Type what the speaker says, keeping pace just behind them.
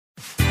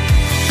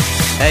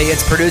Hey,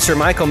 it's producer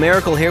Michael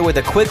Miracle here with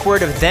a quick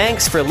word of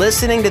thanks for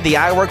listening to the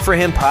I Work For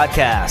Him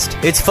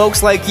podcast. It's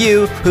folks like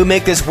you who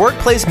make this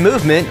workplace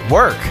movement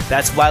work.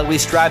 That's why we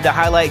strive to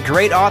highlight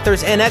great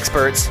authors and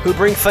experts who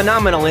bring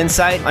phenomenal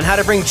insight on how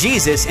to bring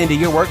Jesus into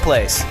your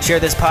workplace. Share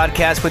this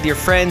podcast with your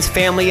friends,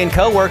 family, and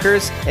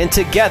coworkers, and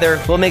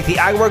together we'll make the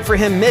I Work For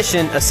Him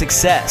mission a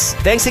success.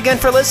 Thanks again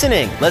for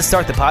listening. Let's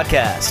start the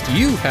podcast.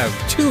 You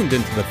have tuned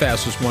into the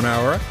fastest 1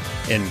 hour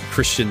in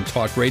Christian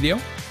Talk Radio.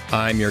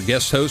 I'm your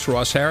guest host,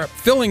 Ross Harrop,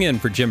 filling in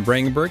for Jim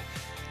Brangenberg.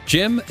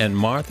 Jim and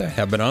Martha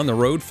have been on the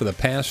road for the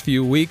past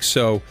few weeks,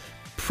 so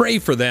pray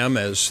for them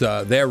as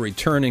they're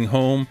returning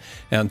home.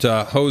 And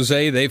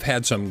Jose, they've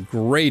had some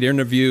great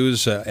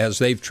interviews as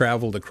they've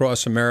traveled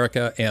across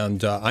America,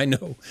 and I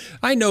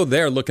know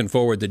they're looking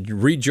forward to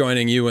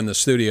rejoining you in the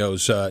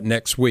studios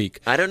next week.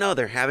 I don't know.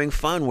 They're having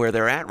fun where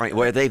they're at, right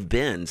where they've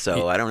been.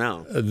 So I don't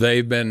know.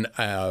 They've been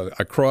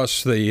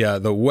across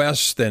the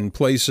West and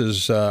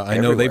places I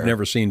know they've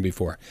never seen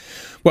before.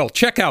 Well,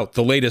 check out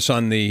the latest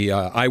on the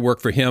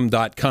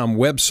iworkforhim.com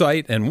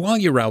website, and while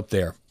you're out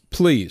there,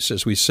 please,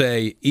 as we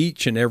say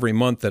each and every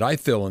month that I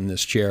fill in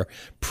this chair,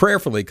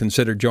 prayerfully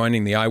consider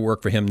joining the I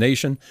Work For Him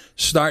Nation.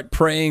 Start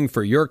praying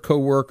for your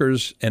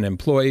coworkers and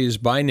employees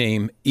by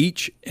name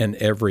each and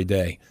every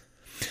day.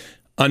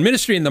 On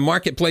Ministry in the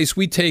Marketplace,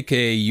 we take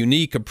a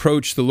unique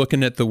approach to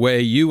looking at the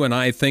way you and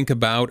I think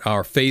about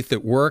our faith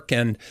at work,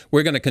 and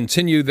we're going to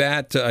continue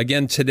that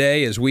again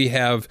today as we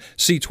have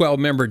C12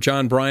 member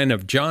John Bryan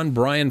of John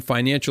Bryan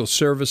Financial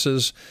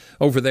Services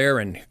over there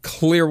in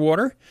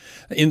Clearwater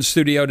in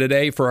studio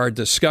today for our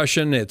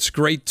discussion. It's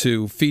great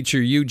to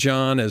feature you,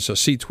 John, as a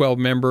C12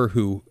 member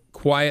who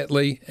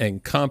quietly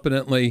and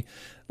competently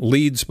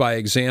leads by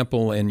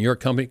example in your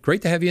company.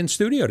 Great to have you in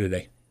studio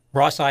today.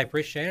 Ross, I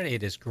appreciate it.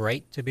 It is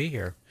great to be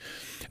here.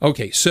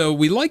 Okay, so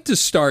we like to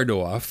start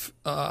off,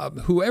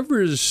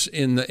 whoever's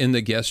in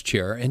the guest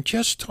chair, and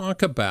just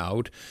talk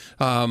about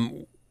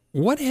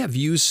what have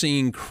you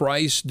seen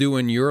Christ do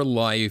in your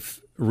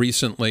life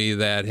recently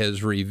that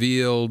has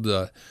revealed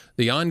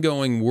the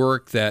ongoing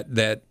work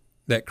that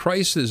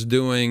Christ is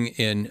doing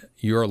in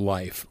your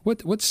life.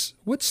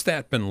 What's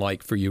that been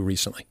like for you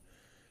recently?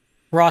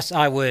 Ross,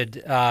 I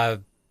would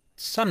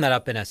sum that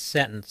up in a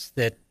sentence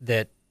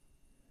that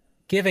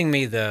giving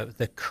me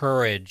the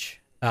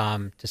courage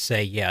to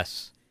say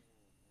yes.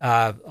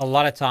 A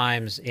lot of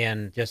times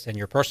in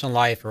your personal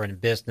life or in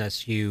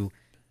business,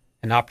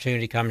 an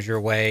opportunity comes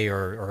your way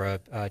or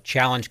a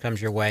challenge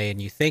comes your way,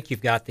 and you think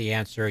you've got the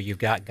answer, you've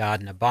got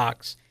God in a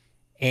box,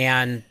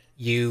 and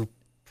you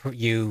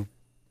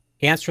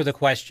answer the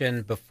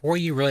question before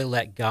you really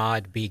let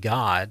God be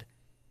God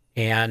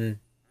and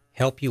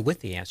help you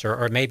with the answer,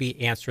 or maybe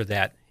answer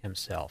that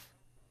himself.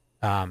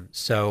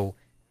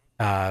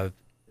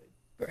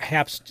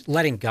 Perhaps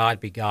letting God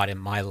be God in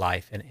my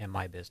life and in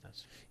my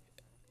business.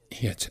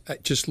 Yeah,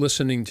 just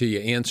listening to you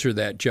answer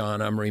that,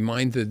 John, I'm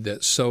reminded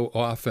that so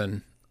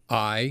often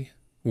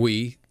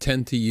we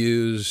tend to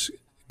use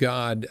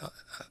God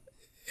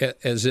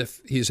as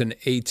if he's an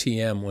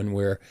ATM when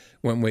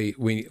we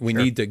Sure.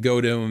 need to go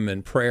to him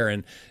in prayer,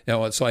 and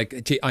it's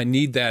like, gee, I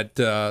need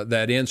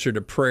that answer to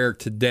prayer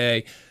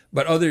today.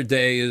 But other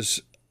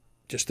days,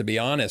 just to be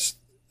honest,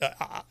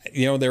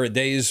 there are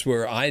days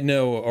where I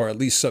know, or at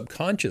least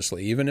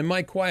subconsciously, even in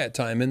my quiet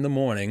time in the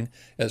morning,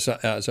 as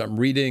I'm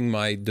reading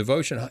my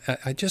devotion,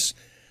 I just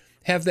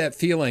have that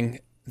feeling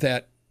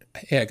that,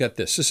 hey, I got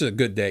this. This is a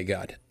good day,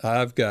 God.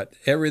 I've got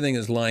everything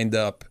is lined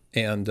up,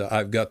 and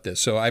I've got this.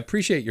 So I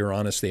appreciate your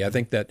honesty. I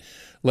think that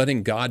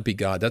letting God be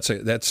God,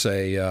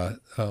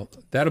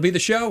 that'll be the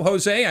show,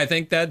 Jose. I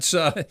think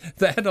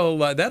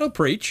that'll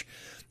preach.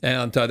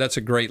 And that's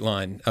a great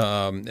line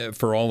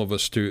for all of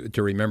us to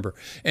remember.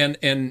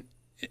 And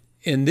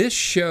this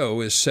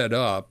show is set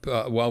up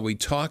while we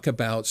talk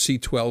about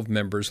C12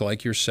 members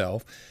like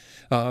yourself.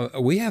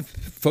 We have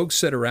folks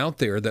that are out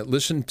there that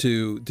listen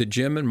to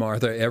Jim and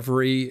Martha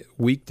every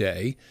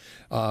weekday,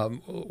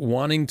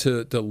 wanting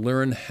to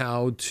learn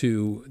how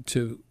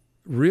to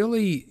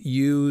really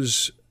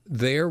use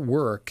their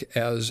work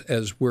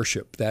as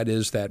worship. That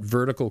is that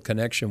vertical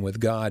connection with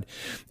God.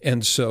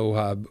 And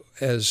so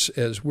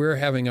as we're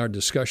having our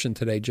discussion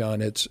today,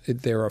 John,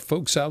 there are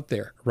folks out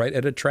there right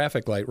at a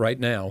traffic light right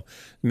now,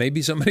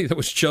 maybe somebody that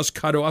was just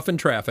cut off in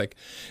traffic,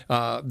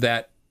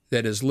 that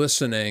is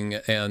listening,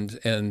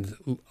 and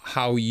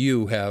how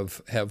you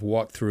have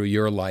walked through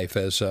your life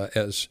as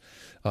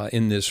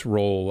in this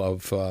role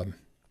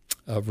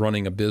of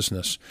running a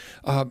business.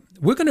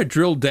 We're going to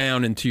drill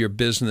down into your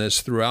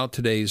business throughout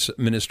today's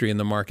Ministry in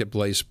the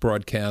Marketplace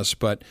broadcast,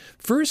 but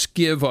first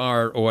give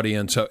our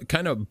audience a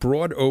kind of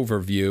broad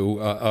overview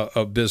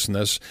of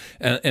business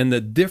and the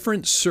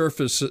different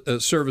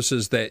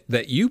services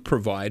that you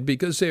provide,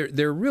 because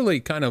they're really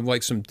kind of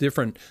like some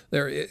different,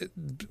 they're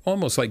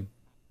almost like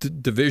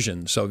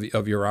divisions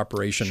of your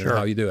operation. Sure. And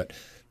how you do it.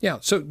 Yeah,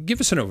 so give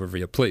us an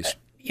overview, please.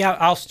 Yeah,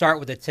 I'll start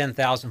with the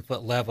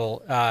 10,000-foot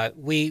level.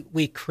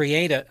 We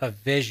create a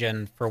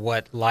vision for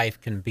what life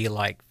can be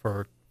like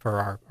for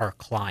our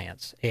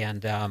clients,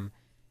 and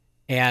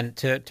And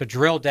to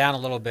drill down a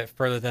little bit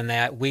further than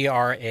that, we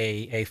are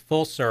a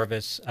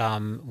full-service,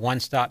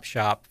 one-stop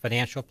shop,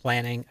 financial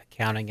planning,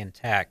 accounting, and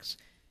tax.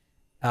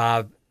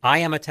 I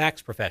am a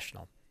tax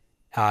professional.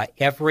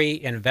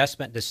 Every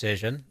investment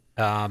decision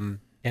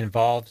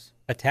involves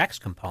a tax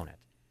component.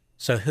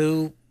 So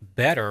who's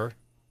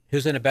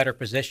in a better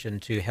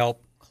position to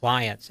help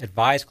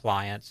advise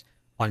clients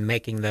on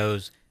making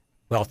those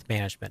wealth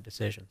management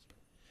decisions?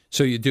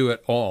 So you do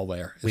it all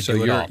there. We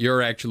do it all.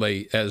 You're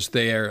actually, as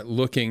they're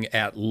looking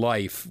at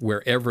life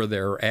wherever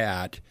they're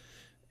at,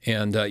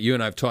 and you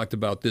and I've talked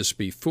about this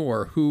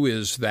before. Who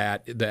is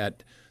that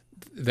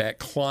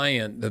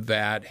client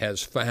that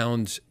has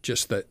found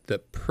just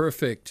the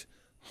perfect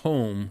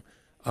home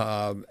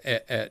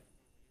at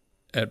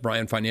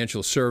Bryan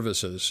Financial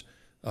Services?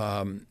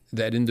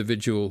 That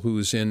individual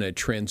who's in a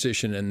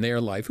transition in their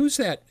life. Who's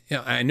that?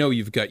 I know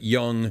you've got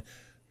young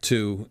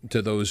to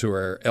those who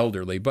are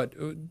elderly, but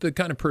the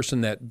kind of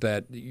person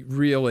that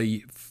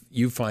really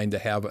you find to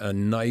have a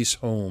nice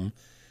home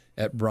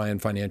at Bryan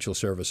Financial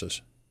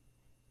Services.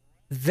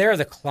 They're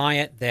the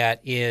client that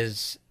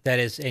is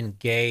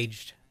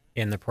engaged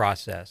in the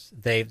process.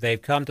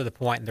 They've come to the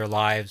point in their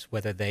lives,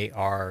 whether they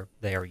are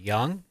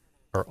young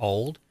or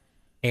old,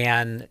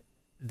 and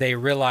they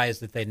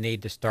realize that they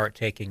need to start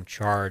taking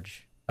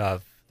charge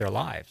of their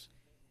lives.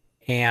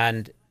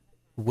 And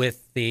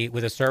with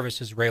the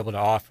services we're able to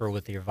offer,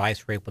 with the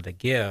advice we're able to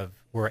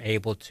give, we're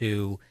able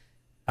to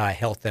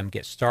help them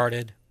get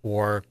started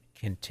or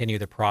continue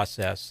the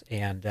process,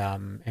 and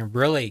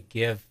really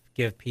give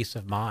peace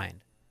of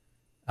mind,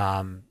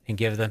 and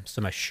give them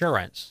some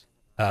assurance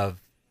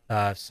of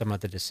some of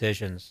the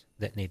decisions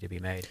that need to be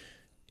made.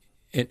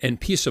 And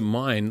peace of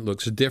mind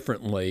looks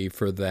differently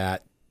for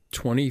that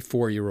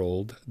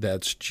 24-year-old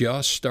that's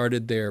just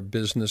started their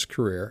business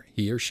career,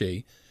 he or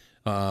she,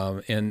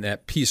 and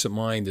that peace of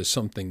mind is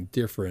something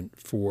different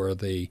for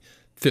the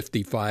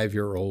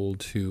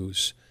 55-year-old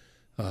who's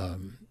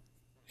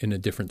in a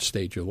different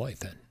stage of life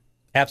then.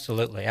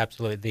 Absolutely.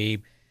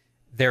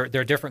 There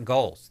are different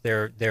goals.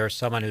 There's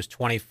someone who's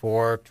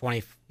 24,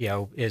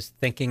 is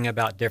thinking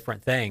about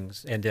different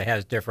things and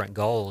has different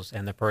goals,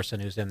 and the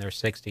person who's in their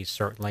 60s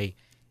certainly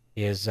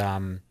is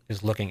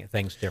looking at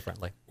things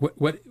differently.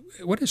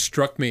 What has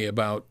struck me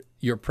about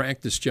your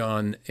practice,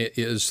 John,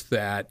 is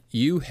that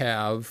you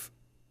have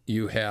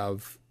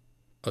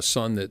a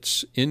son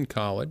that's in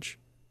college,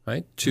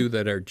 right? Two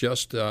that are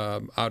just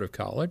out of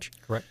college.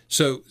 Correct.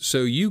 So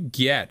you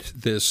get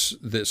this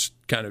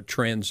kind of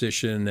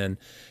transition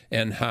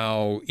and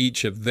how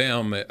each of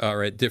them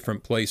are at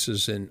different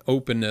places in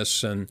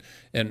openness and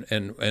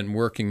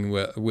working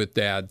with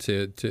Dad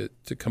to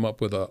come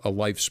up with a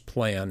life's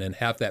plan and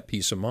have that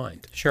peace of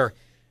mind. Sure.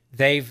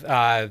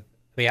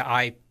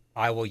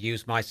 I will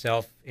use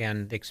myself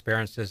and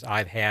experiences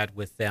I've had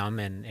with them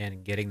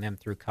and getting them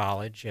through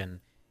college and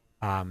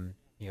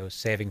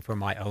saving for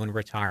my own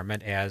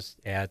retirement as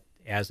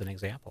an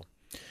example.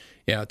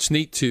 Yeah, it's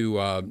neat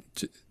to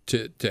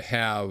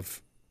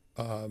have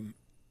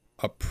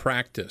a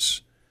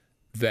practice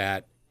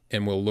that,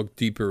 and we'll look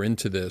deeper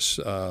into this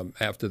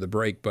after the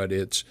break, but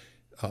it's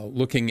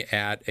looking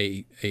at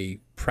a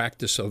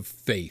practice of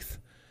faith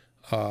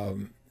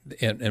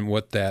and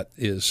what that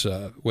is,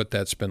 what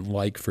that's been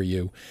like for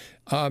you.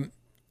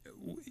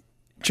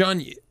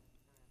 John,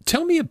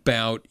 tell me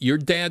about your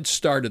dad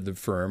started the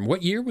firm.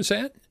 What year was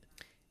that?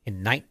 In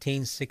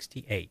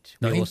 1968.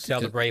 We will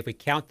celebrate, if we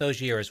count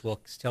those years, we'll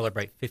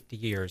celebrate 50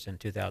 years in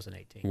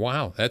 2018.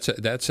 Wow,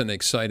 that's an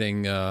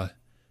exciting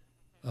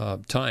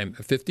time,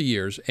 50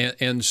 years.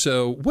 And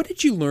so what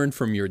did you learn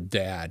from your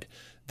dad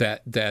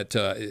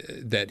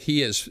that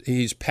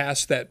he's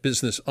passed that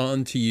business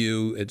on to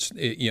you?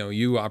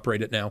 You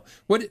operate it now.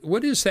 What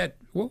was that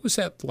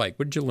like?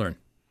 What did you learn?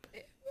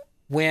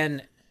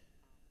 When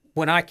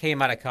I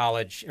came out of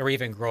college, or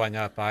even growing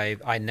up,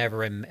 I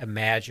never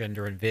imagined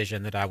or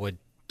envisioned that I would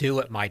do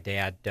what my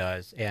dad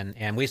does,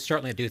 and we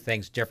certainly do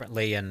things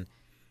differently, and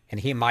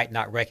he might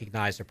not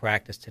recognize the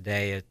practice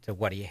today to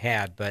what he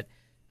had, but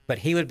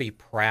he would be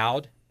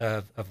proud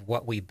of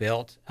what we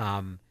built.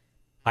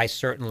 I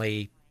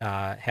certainly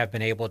have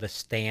been able to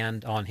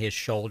stand on his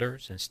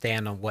shoulders and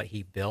stand on what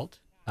he built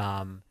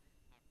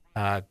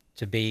to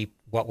be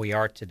what we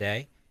are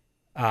today.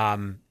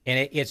 And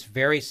it's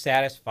very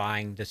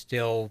satisfying to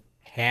still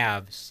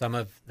have some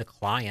of the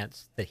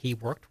clients that he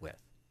worked with.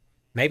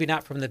 Maybe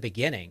not from the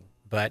beginning,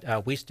 but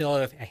we still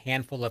have a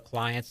handful of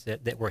clients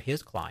that were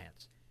his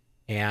clients.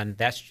 And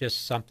that's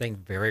just something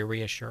very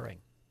reassuring.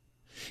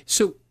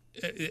 So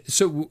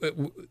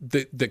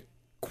the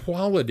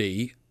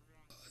quality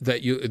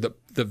that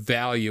the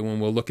value, and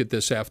we'll look at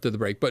this after the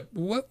break, but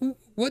what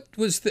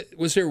was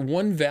there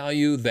one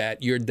value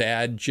that your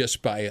dad,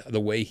 just by the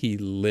way he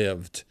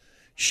lived,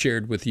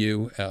 shared with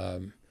you?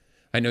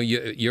 I know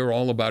you're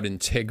all about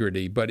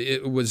integrity, but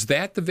was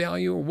that the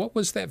value, or what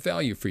was that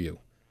value for you?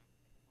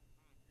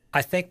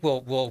 I think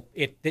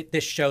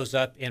this shows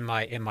up in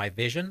my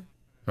vision,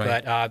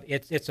 right. But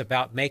it's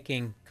about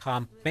making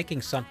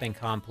something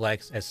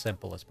complex as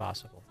simple as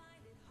possible.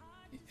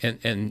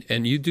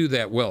 And you do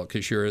that well,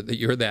 because you're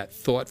that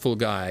thoughtful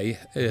guy.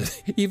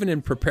 Even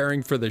in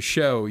preparing for the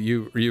show,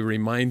 you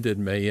reminded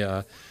me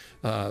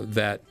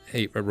that,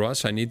 hey,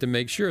 Ross, I need to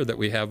make sure that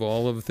we have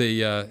all of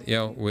the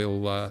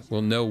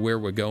we'll know where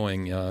we're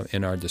going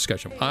in our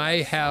discussion. I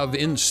have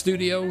in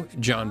studio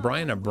John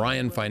Bryan of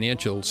Bryan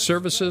Financial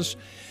Services,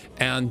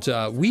 and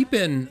we've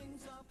been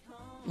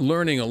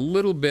learning a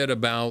little bit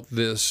about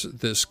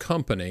this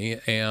company,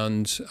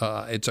 and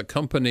it's a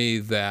company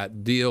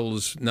that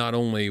deals not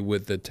only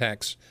with the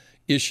tax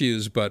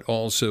issues but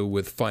also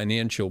with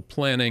financial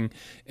planning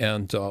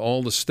and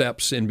all the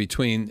steps in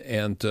between,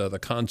 and the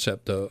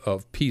concept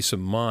of peace of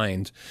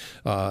mind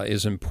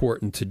is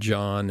important to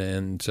John.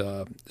 And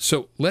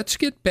so let's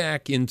get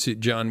back into,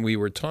 John, we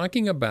were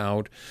talking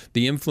about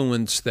the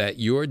influence that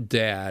your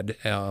dad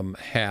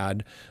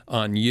had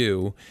on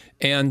you,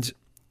 and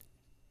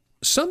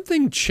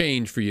something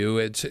changed for you.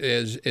 It's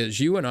as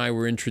you and I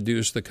were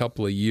introduced a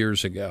couple of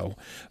years ago.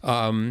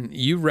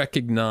 You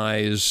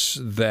recognize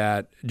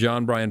that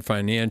John Bryan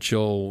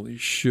Financial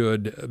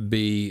should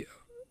be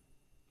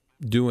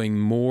doing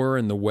more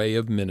in the way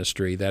of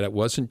ministry, that it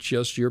wasn't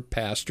just your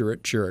pastor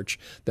at church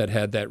that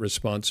had that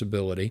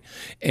responsibility,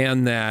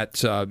 and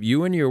that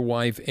you and your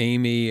wife,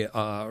 Amy,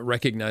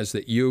 recognize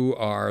that you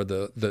are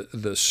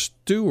the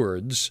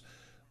stewards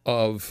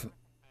of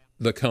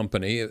the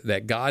company,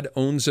 that God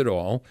owns it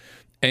all,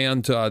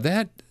 and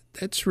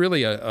that's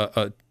really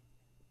a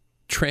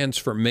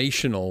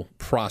transformational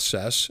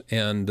process.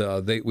 And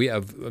we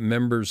have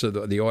members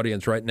of the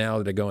audience right now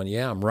that are going,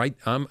 "Yeah, I'm right.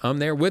 I'm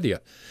there with you."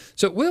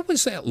 So, what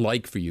was that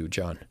like for you,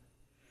 John?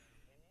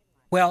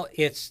 Well,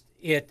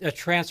 a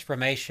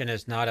transformation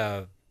is not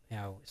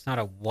it's not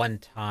a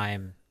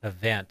one-time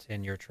event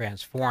and you're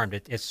transformed.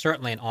 It's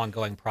certainly an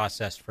ongoing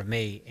process for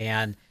me,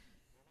 and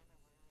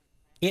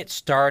it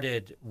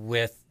started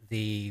with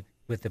the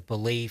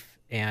belief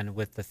and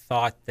with the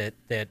thought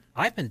that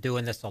I've been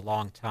doing this a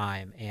long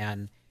time,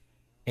 and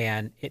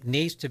it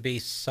needs to be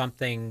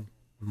something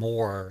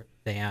more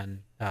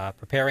than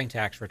preparing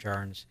tax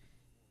returns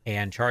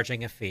and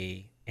charging a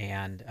fee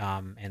and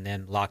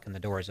then locking the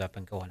doors up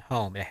and going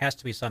home. It has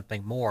to be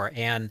something more.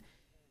 And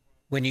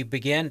when you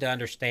begin to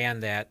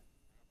understand that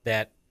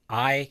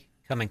I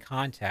come in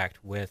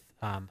contact with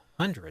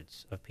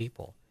hundreds of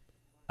people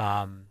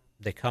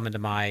that come into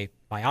my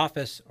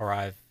office, or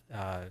I've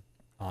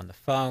on the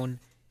phone,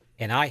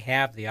 and I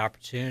have the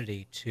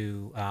opportunity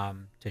to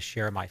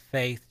share my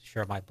faith,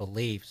 share my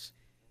beliefs,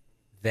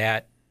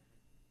 that's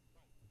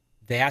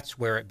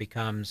where it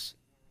becomes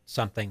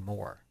something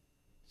more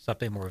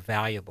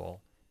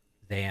valuable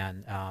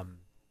than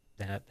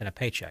a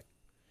paycheck.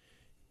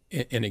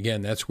 And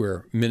again, that's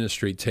where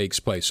ministry takes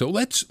place. So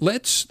let's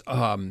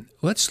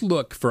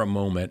look for a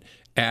moment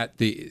at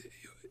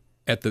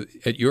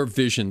your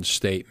vision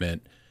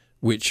statement,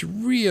 which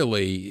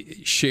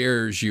really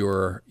shares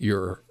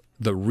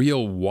the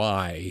real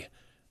why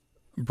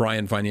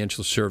Bryan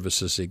Financial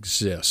Services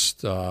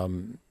exists.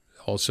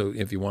 Also,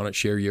 if you want to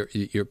share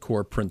your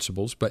core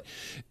principles, but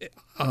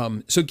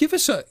so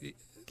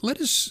let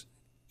us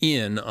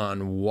in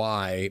on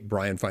why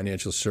Bryan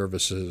Financial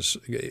Services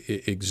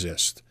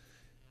exist.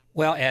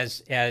 Well,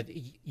 as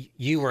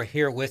you were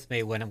here with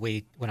me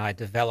when I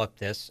developed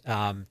this,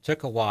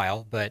 took a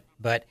while, but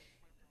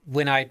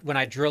when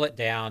I drill it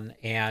down,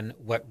 and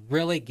what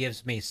really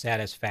gives me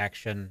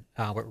satisfaction,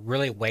 what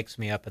really wakes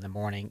me up in the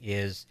morning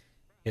is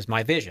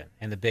my vision,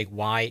 and the big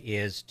why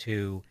is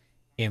to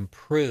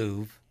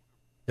improve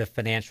the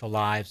financial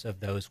lives of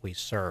those we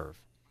serve.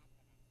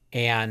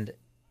 And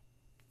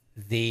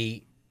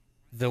the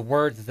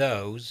word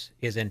 "those"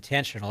 is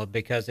intentional,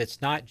 because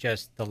it's not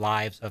just the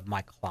lives of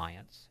my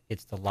clients,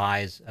 it's the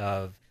lives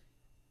of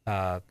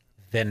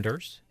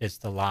vendors, it's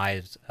the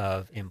lives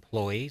of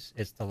employees,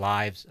 it's the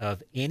lives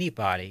of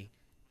anybody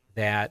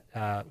that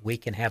we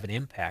can have an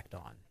impact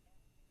on.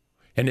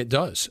 And it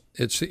does.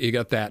 You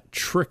got that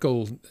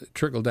trickle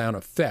down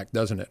effect,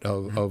 doesn't it?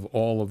 Of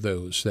all of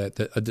those, that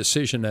a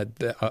decision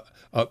that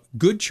a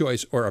good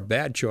choice or a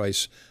bad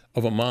choice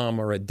of a mom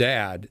or a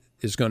dad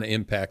is going to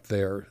impact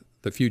the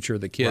future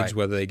of the kids, right,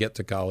 whether they get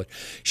to college.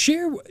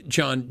 Share,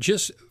 John,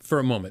 just for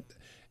a moment.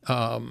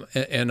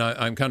 And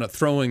I'm kind of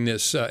throwing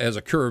this as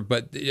a curve,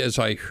 but as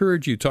I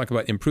heard you talk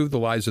about improve the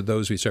lives of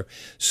those we serve.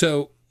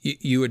 So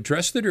you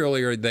addressed it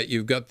earlier, that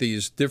you've got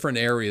these different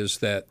areas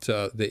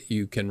that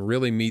you can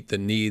really meet the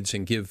needs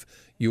and give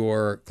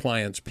your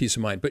clients peace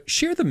of mind. But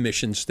share the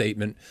mission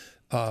statement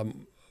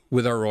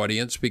with our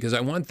audience, because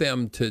I want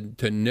them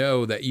to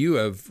know that you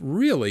have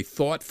really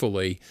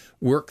thoughtfully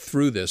worked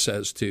through this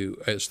as to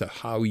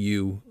how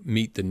you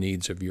meet the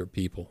needs of your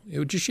people.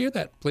 Would you share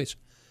that, please?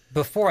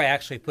 Before I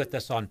actually put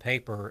this on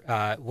paper,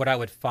 what I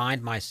would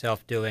find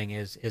myself doing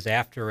is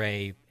after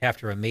a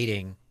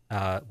meeting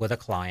with a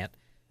client,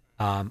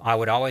 I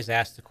would always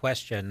ask the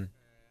question,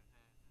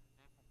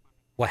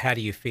 "Well, how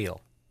do you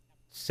feel?"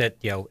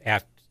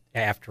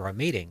 After a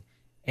meeting,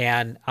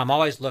 and I'm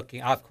always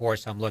looking. Of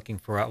course, I'm looking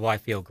for, "Well, I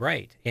feel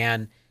great,"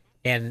 and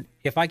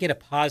if I get a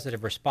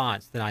positive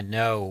response, then I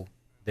know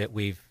that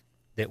we've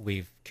that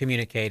we've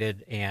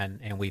communicated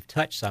and we've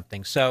touched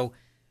something. So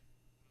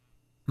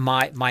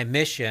my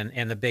mission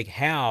and the big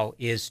how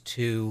is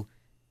to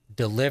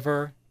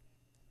deliver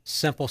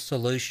simple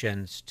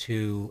solutions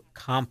to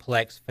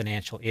complex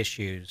financial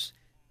issues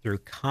through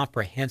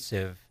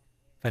comprehensive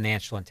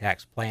financial and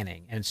tax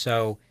planning. And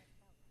so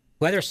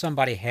whether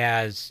somebody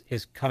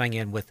is coming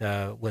in with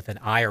an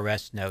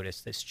IRS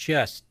notice that's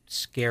just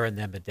scaring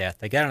them to death.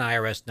 They got an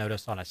IRS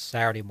notice on a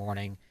Saturday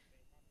morning.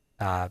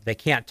 They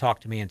can't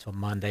talk to me until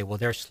Monday. Well,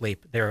 they're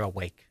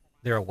awake.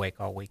 They're awake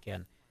all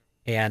weekend.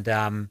 And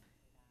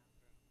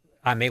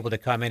I'm able to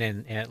come in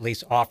and at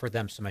least offer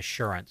them some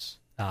assurance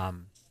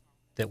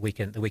that we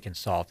can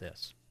solve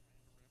this.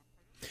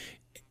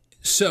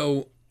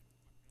 So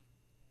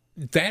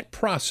that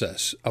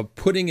process of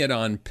putting it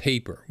on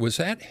paper, was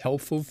that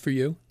helpful for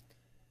you?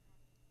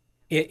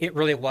 It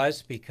really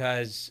was,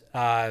 because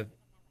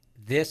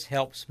this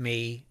helps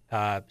me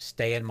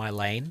stay in my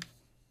lane,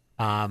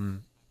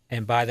 and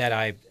by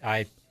that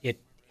it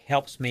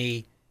helps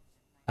me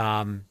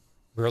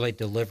really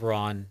deliver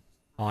on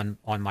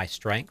my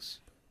strengths,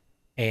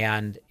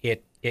 and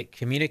it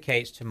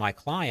communicates to my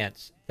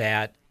clients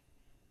that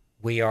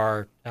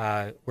we're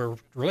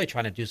really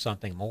trying to do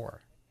something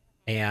more,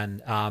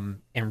 and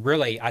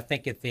really I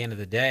think at the end of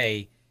the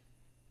day,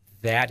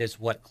 that is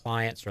what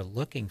clients are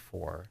looking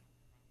for.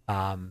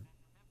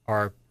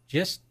 Are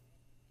just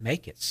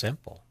make it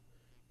simple.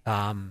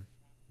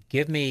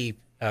 Give me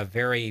a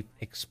very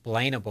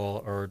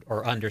explainable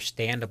or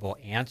understandable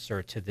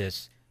answer to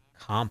this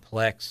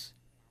complex,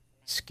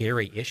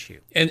 scary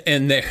issue.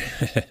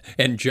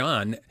 And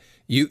John,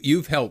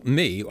 you've helped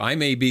me. I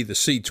may be the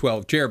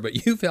C12 chair,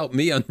 but you've helped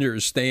me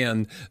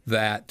understand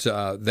that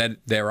that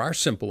there are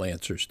simple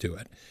answers to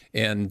it,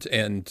 and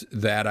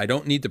that I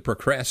don't need to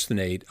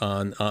procrastinate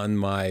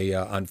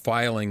on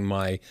filing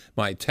my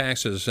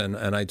taxes.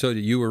 And I told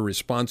you were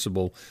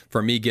responsible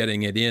for me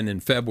getting it in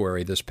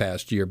February this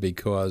past year,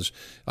 because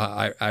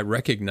I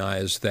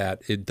recognize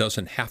that it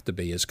doesn't have to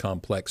be as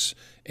complex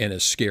and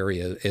as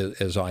scary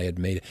as I had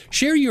made it.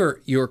 Share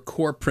your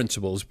core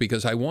principles,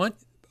 because I want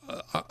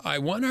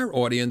our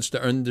audience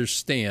to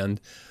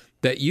understand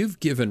that you've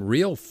given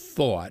real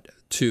thought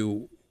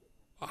to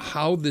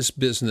how this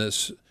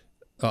business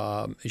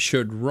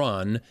should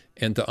run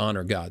and to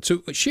honor God.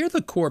 So share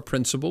the core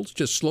principles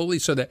just slowly,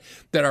 so that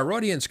our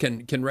audience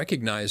can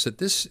recognize that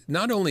this,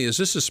 not only is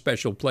this a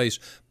special place,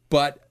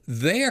 but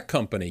their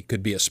company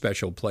could be a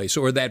special place,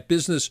 or that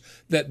business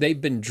that they've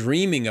been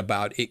dreaming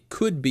about. It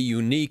could be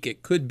unique.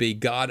 It could be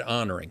God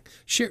honoring.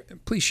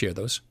 Please share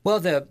those. Well,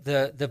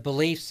 the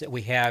beliefs that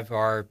we have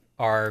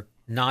are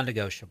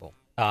non-negotiable,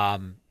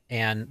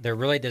 and they're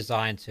really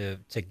designed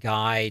to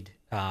guide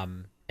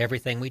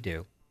everything we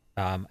do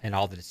and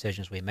all the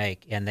decisions we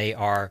make. And they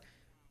are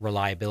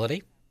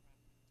reliability,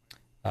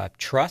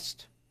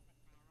 trust,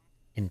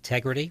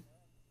 integrity,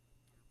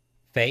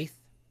 faith,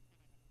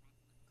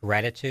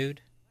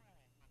 gratitude,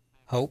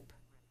 hope,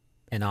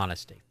 and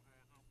honesty.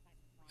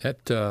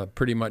 That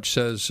pretty much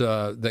says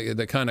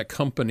the kind of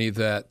company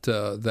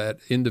that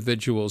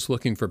individuals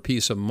looking for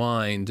peace of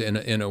mind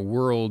in a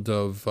world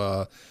of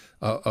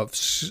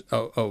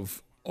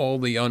all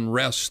the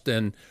unrest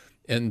and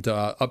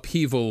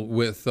upheaval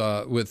with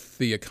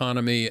the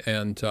economy,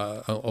 and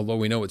although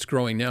we know it's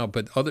growing now,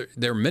 but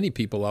there are many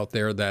people out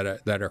there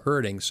that are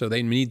hurting, so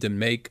they need to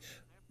make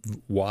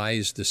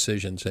wise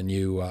decisions, and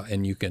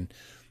you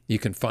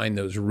can find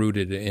those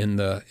rooted in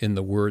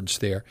the words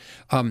there.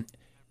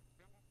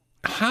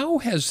 How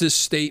has this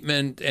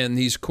statement and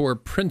these core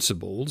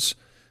principles,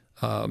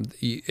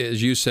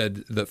 as you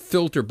said, the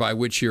filter by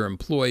which your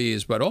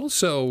employees, but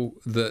also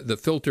the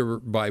filter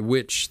by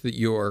which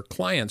your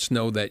clients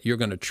know that you're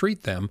going to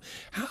treat them,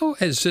 how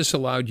has this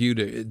allowed you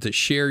to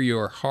share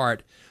your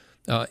heart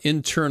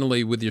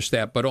internally with your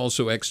staff, but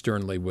also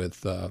externally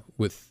with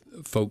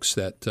folks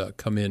that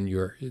come in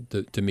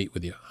to meet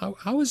with you?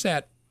 How has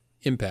that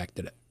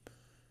impacted it?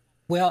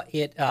 Well,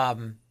 it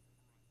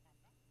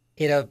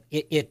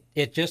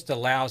just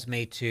allows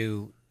me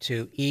to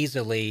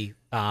easily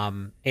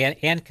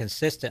and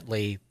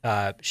consistently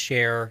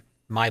share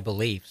my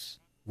beliefs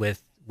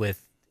with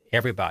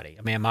everybody.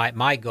 I mean,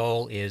 my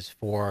goal is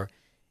for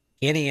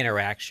any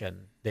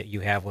interaction that you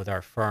have with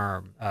our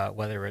firm,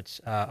 whether it's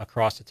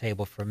across the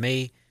table from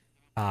me,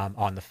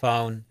 on the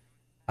phone,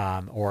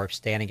 or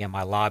standing in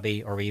my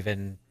lobby, or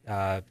even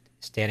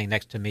standing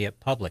next to me at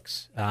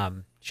Publix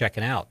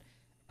checking out,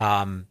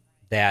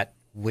 that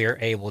we're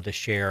able to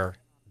share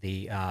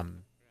the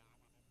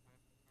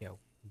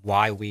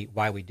why we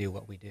do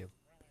what we do.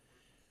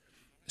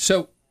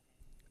 So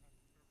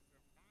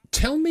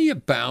tell me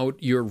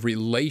about your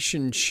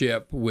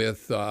relationship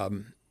with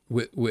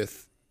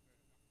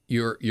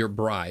your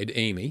bride,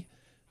 Amy,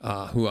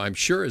 who I'm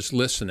sure is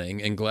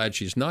listening, and glad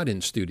she's not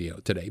in studio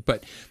today.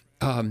 But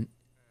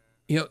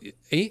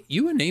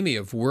you and Amy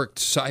have worked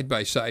side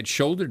by side,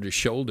 shoulder to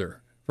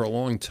shoulder, for a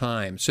long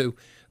time. So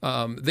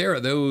there are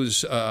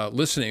those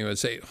listening who would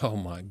say, "Oh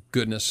my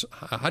goodness,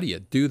 how do you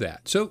do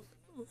that?" So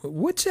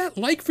what's that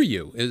like for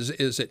you?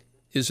 Is it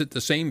Is it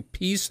the same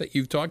piece that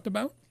you've talked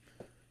about?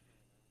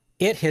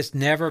 It has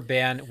never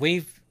been.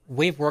 We've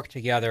worked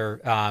together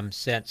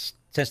since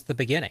the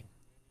beginning.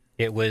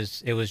 It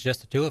was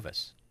just the two of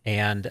us,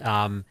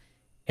 and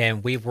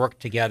we've worked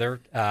together.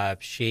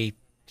 She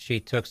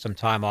took some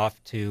time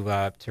off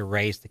to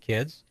raise the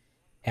kids,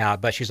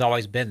 but she's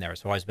always been there.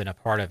 It's always been a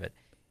part of it,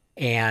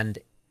 and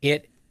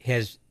it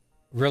has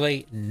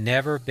really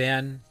never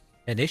been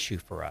an issue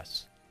for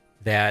us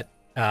that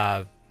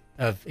of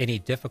any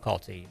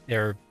difficulty.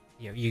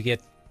 You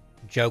get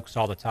jokes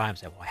all the time,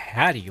 say, well,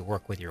 how do you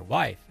work with your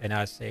wife? And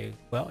I say,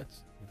 well,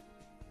 it's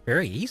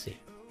very easy.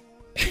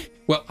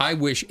 Well,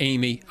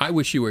 Amy, I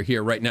wish you were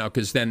here right now,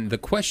 because then the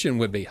question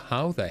would be,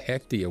 how the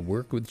heck do you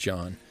work with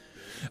John?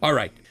 All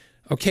right.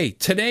 Okay,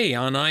 today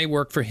on I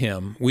Work for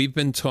Him, we've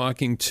been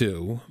talking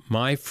to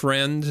my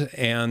friend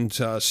and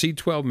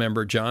C12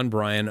 member, John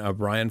Bryan of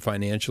Bryan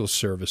Financial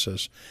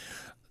Services.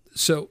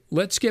 So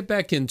let's get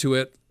back into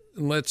it.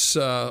 Let's,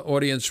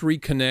 audience,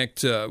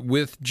 reconnect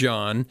with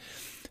John.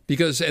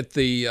 Because at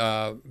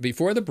the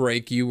before the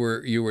break, you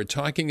were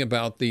talking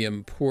about the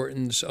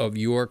importance of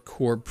your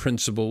core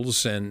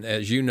principles, and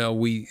as you know,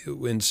 we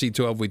in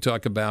C12 we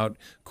talk about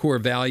core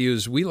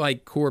values. We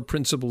like core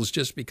principles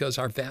just because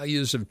our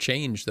values have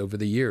changed over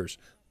the years,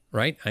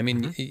 right? I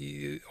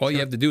mean, all you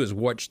have to do is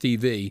watch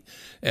TV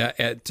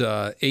at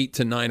 8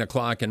 to 9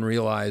 o'clock and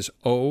realize,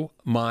 oh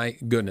my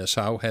goodness,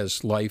 how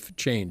has life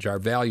changed? Our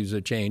values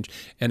have changed,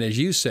 and as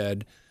you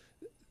said,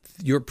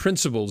 your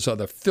principles are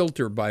the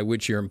filter by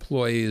which your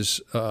employees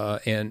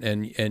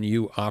and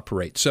you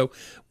operate. So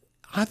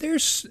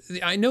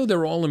I know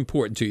they're all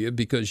important to you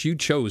because you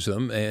chose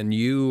them, and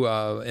you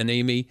and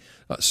Amy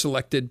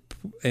selected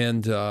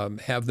and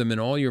have them in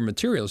all your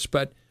materials.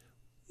 But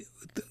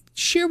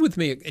share with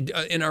me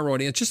in our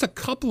audience just a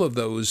couple of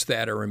those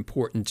that are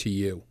important to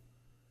you.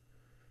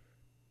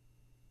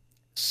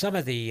 Some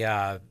of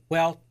the,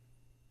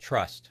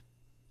 trust.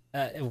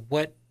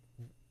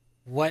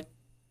 What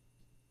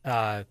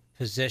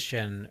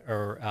position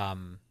or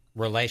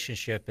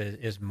relationship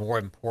is more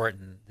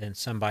important than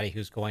somebody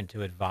who's going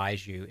to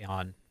advise you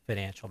on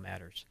financial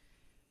matters?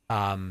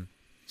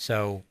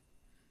 So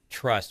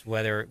trust,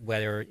 whether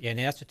and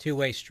that's a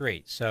two-way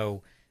street.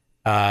 So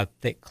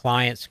that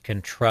clients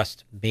can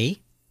trust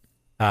me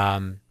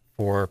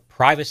for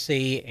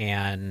privacy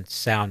and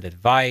sound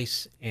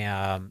advice,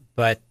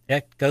 but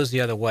that goes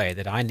the other way,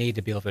 that I need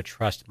to be able to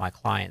trust my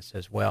clients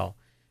as well,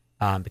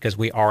 because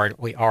we are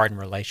in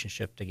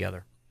relationship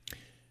together.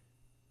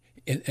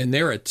 And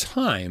there are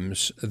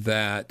times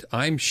that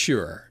I'm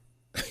sure,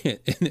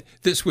 and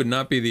this would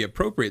not be the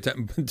appropriate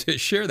time to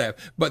share that,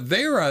 but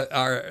there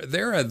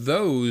are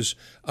those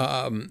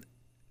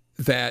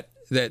that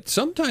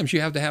sometimes you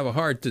have to have a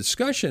hard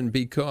discussion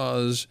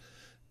because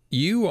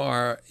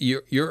you're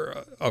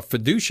a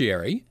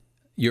fiduciary,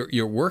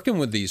 you're working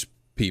with these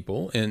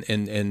people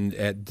and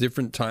at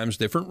different times,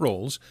 different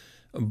roles.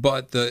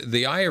 But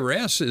the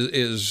IRS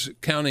is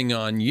counting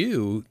on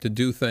you to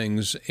do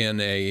things in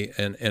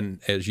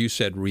an as you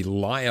said,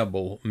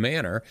 reliable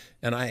manner.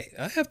 And I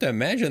have to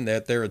imagine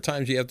that there are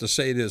times you have to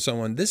say to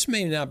someone, this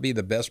may not be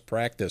the best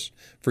practice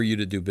for you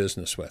to do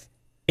business with.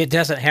 It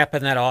doesn't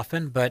happen that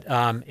often, but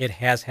it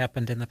has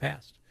happened in the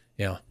past.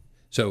 Yeah.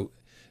 So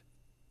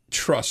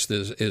trust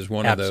is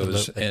one Absolutely. of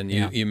those, and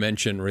you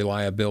mentioned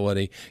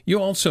reliability. You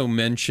also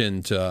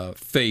mentioned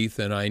faith,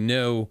 and I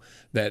know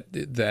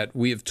that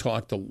we have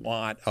talked a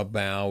lot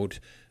about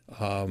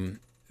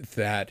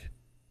that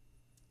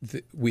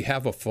we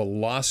have a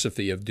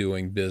philosophy of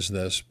doing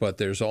business, but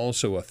there's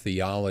also a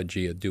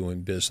theology of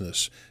doing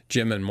business.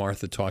 Jim and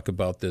Martha talk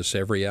about this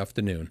every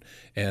afternoon,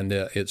 and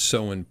it's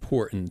so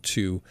important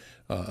to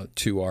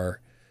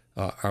our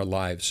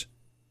lives.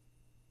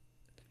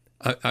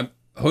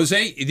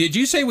 Jose, did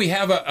you say we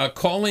have a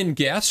call-in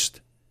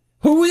guest?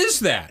 Who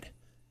is that?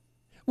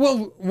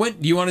 Well, do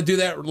you want to do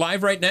that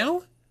live right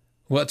now?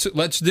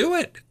 Let's do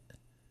it.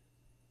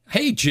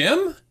 Hey,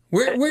 Jim,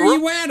 where are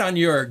you at on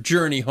your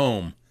journey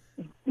home?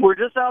 We're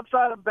just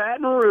outside of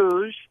Baton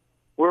Rouge,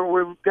 where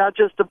we've got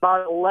just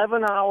about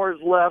 11 hours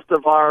left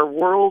of our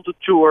world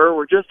tour.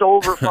 We're just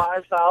over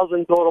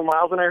 5,000 total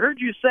miles. And I heard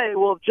you say,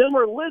 well, if Jim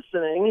were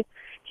listening,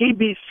 he'd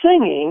be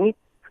singing.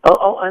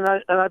 And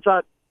I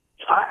thought,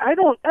 I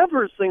don't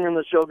ever sing in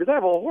the show because I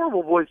have a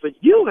horrible voice, but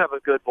you have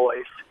a good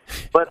voice.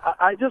 But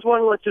I just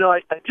want to let you know,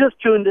 I just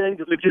tuned in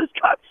because we just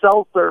got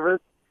cell service,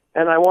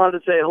 and I wanted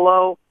to say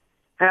hello,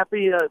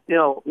 happy,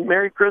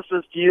 Merry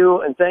Christmas to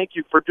you, and thank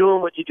you for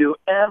doing what you do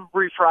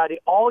every Friday,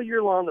 all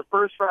year long, the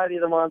first Friday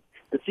of the month,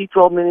 the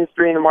C12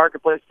 Ministry in the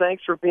Marketplace.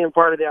 Thanks for being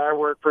part of the I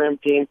Work for Him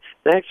team.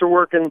 Thanks for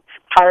working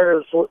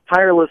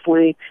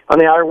tirelessly on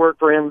the I Work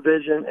for Him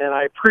vision, and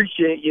I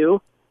appreciate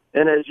you.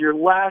 And as your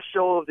last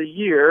show of the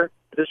year,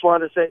 I just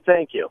wanted to say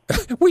thank you.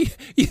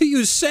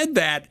 You said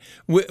that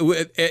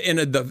in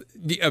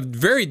a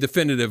very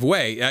definitive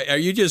way. Are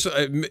you just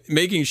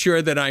making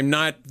sure that I'm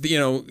not,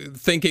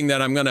 thinking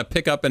that I'm going to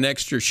pick up an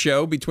extra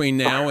show between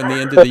now and the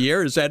end of the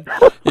year? Is that,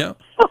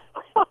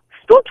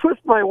 Don't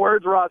twist my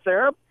words, Ross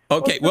Harrop.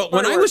 Okay, well,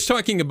 when I was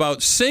talking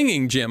about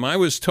singing, Jim, I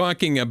was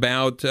talking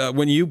about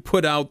when you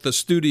put out the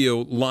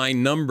studio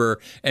line number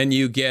and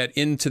you get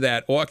into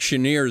that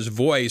auctioneer's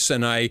voice,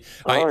 and I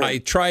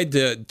tried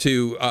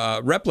to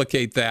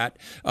replicate that,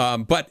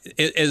 but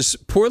as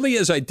poorly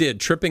as I did,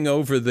 tripping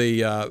over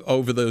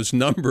those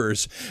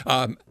numbers.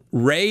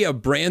 Ray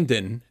of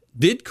Brandon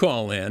did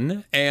call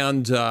in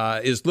and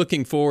is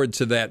looking forward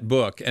to that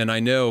book, and I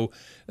know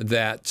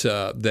that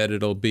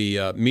it'll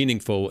be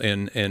meaningful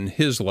in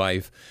his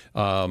life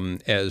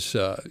as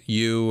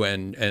you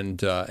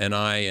and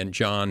I and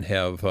John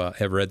have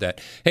read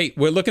that. Hey,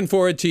 we're looking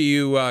forward to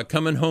you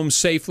coming home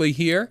safely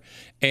here.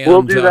 And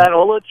we'll do that.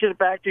 I'll let you get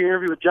back to your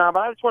interview with John, but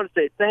I just want to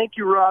say thank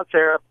you, Ross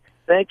Harrop.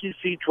 Thank you,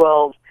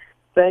 C12.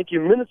 Thank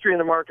you, Ministry in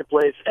the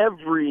Marketplace,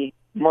 every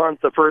month,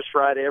 the first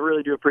Friday. I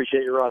really do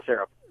appreciate you, Ross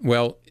Harrop.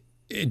 Well,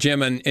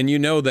 Jim, and you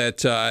know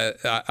that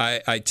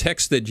I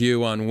texted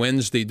you on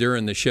Wednesday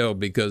during the show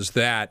because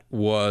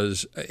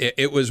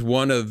it was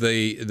one of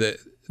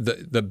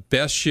the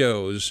best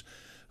shows.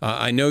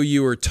 I know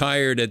you were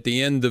tired at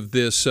the end of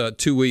this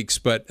 2 weeks,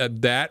 but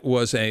that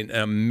was an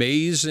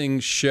amazing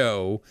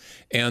show,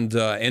 and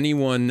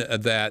anyone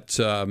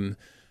that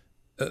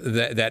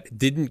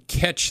didn't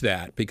catch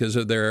that because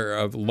of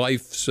their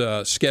life's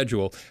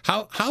schedule,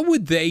 how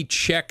would they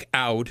check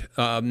out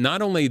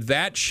not only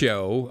that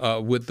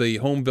show with the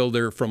home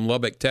builder from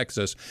Lubbock,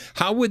 Texas?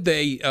 How would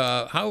they?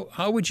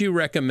 How would you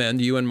recommend,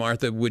 you and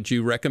Martha? Would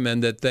you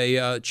recommend that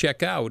they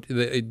check out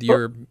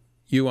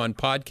you on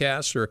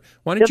podcasts, or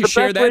why don't you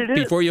share that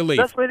before you leave?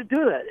 The best way to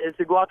do that is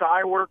to go out to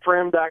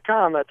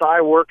iworkforhim.com. That's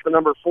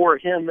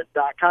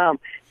iwork4him.com,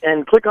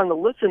 and click on the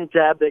Listen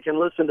tab. They can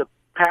listen to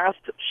past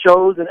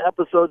shows and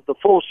episodes, the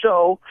full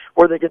show,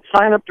 or they could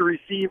sign up to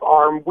receive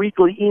our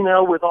weekly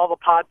email with all the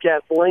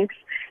podcast links.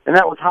 And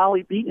that was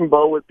Holly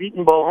Beatonbow with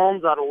Beatonbow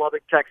Homes out of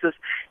Lubbock, Texas.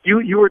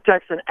 You were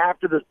texting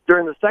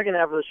during the second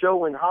half of the show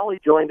when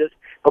Holly joined us.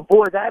 But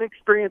boy, that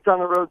experience on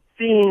the road,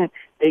 seeing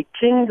a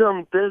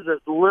kingdom business,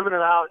 living it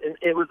out, and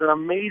it was an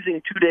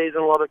amazing 2 days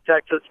in Lubbock,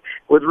 Texas,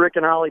 with Rick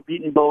and Holly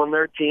Beatonbow and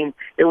their team.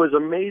 It was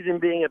amazing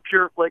being at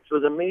PureFlix. It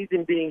was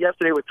amazing being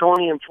yesterday with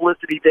Tony and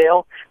Felicity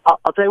Dale.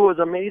 I'll tell you what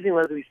was amazing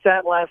was we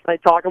sat last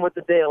night talking with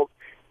the Dales.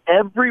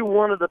 Every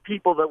one of the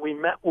people that we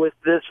met with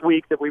this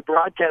week, that we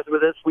broadcast with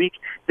this week,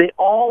 they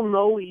all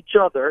know each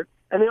other,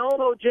 and they all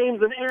know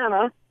James and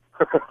Anna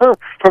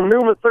from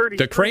Numa 30.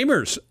 The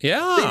Kramers,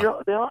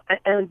 yeah.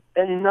 And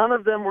none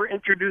of them were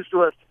introduced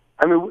to us.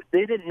 I mean,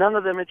 none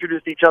of them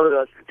introduced each other to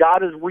us.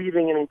 God is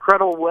weaving an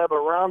incredible web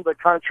around the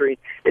country.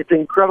 It's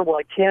incredible.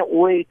 I can't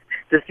wait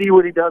to see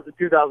what he does in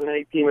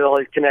 2018 with all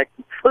these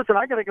connections. Listen,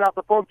 I got to get off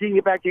the phone so you can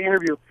get back to your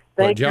interview.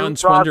 Thank you,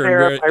 Ross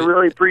Harrop. I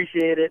really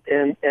appreciate it,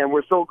 and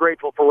we're so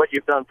grateful for what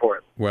you've done for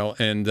us. Well,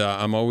 and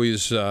I'm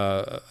always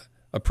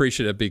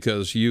appreciative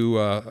because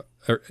you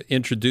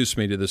introduced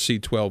me to the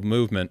C12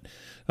 movement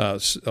a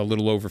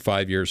little over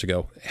 5 years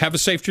ago. Have a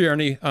safe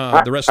journey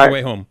the rest of the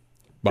way home.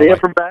 Bye-bye. See you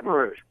from Baton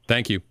Rouge.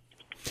 Thank you.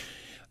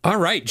 All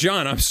right,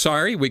 John, I'm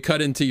sorry we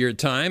cut into your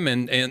time,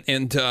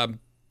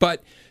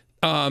 but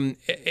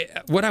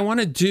what I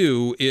want to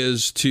do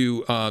is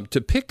to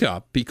pick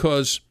up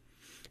because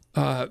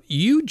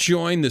you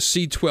joined the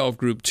C12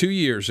 Group 2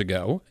 years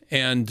ago,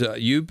 and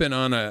you've been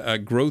on a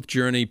growth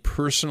journey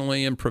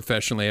personally and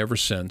professionally ever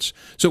since.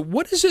 So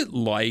what is it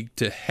like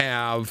to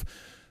have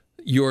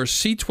your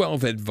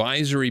C12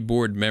 advisory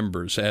board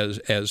members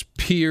as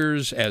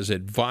peers, as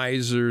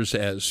advisors,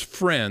 as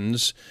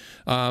friends,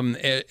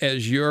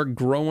 as you're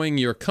growing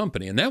your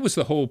company? And that was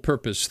the whole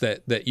purpose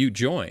that you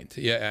joined.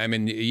 Yeah, I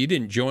mean, you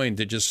didn't join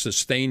to just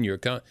sustain your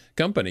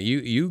company.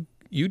 You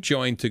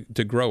joined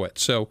to grow it.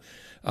 So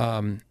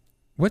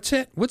what's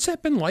that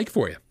been like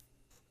for you?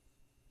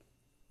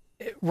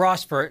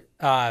 Ross,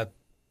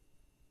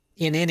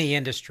 in any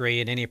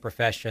industry, in any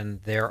profession,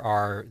 there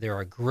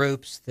are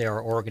groups, there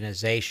are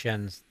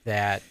organizations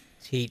that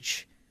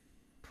teach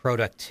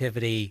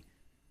productivity,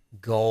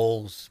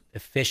 goals,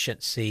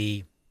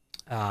 efficiency,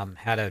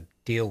 how to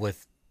deal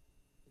with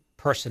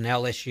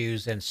personnel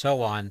issues, and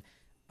so on.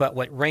 But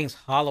what rings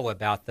hollow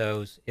about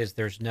those is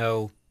there's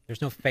no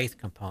faith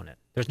component,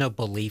 there's no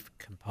belief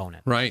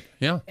component. Right.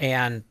 Yeah.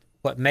 And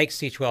what makes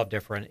C12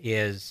 different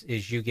is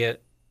you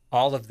get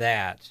all of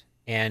that,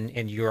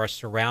 and you are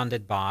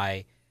surrounded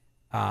by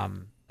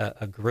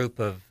a group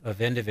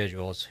of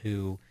individuals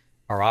who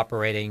are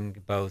operating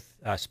both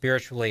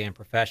spiritually and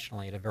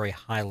professionally at a very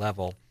high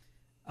level,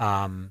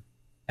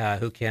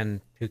 who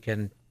can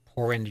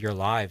pour into your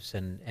lives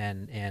and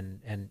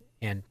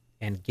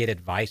get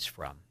advice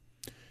from.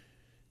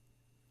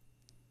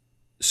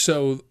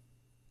 So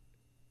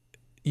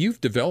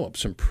you've developed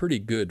some pretty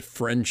good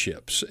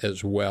friendships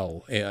as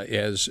well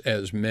as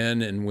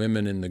men and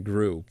women in the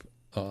group.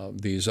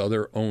 These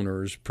other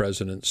owners,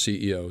 presidents,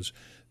 CEOs.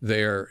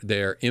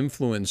 They're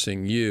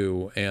influencing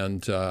you,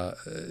 and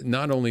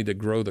not only to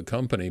grow the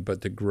company,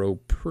 but to grow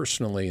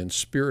personally and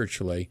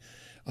spiritually.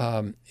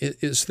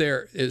 Is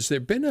there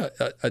been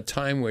a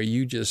time where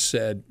you just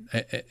said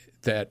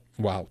that,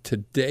 wow,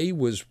 today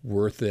was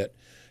worth it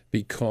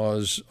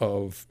because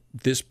of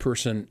this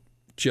person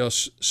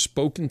just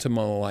spoke into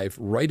my life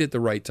right at the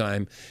right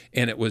time,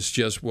 and it was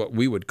just what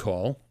we would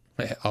call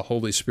a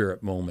Holy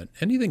Spirit moment.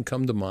 Anything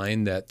come to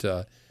mind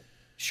that?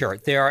 Sure,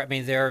 there are. I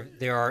mean, there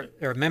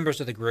are members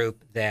of the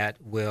group that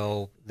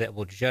will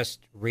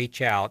just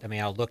reach out. I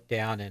mean, I'll look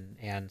down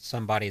and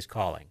somebody's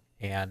calling,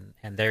 and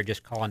they're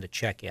just calling to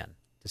check in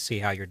to see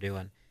how you're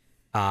doing.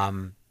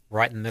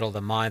 Right in the middle of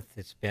the month,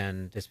 it's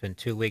been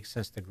 2 weeks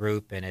since the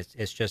group, and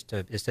it's just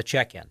a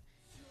check in,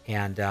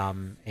 and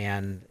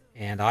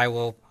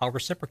I'll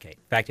reciprocate.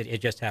 In fact, it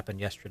just happened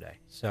yesterday.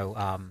 So,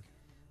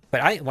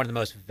 but I think one of the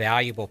most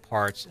valuable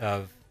parts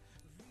of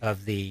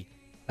the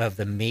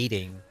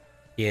meeting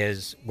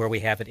is where we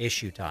have an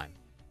issue time,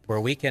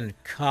 where we can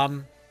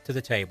come to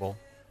the table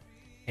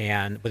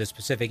and with a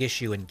specific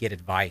issue and get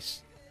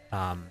advice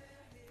from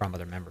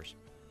other members.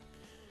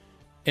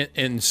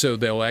 And so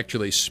they'll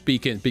actually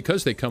speak in,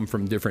 because they come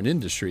from different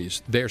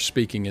industries, they're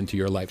speaking into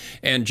your life.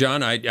 And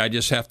John, I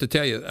just have to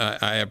tell you,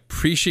 I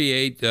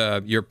appreciate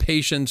your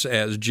patience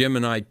as Jim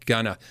and I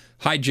kind of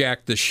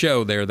hijacked the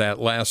show there, that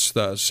last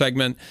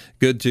segment.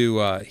 Good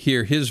to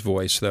hear his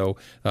voice, though.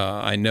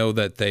 I know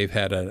that they've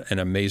had an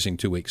amazing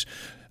 2 weeks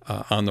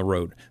on the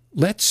road.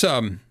 Let's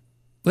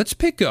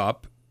pick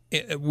up.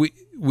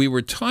 We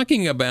were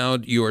talking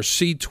about your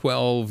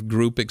C12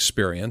 Group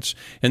experience,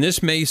 and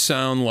this may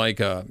sound like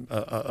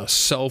a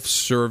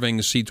self-serving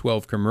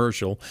C12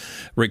 commercial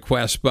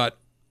request, but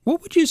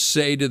what would you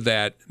say to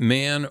that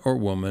man or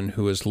woman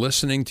who is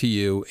listening to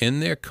you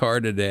in their car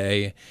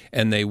today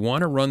and they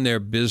want to run their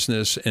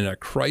business in a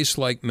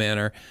Christ-like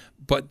manner,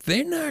 but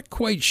they're not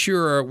quite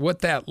sure what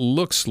that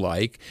looks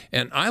like?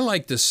 And I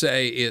like to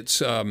say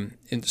it's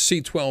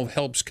C12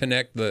 helps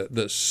connect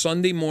the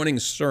Sunday morning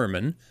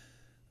sermon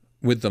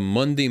with the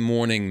Monday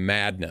morning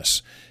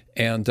madness.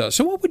 And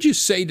so what would you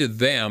say to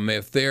them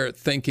if they're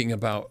thinking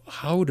about,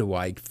 how do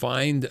I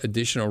find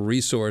additional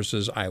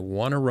resources? I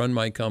want to run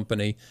my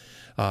company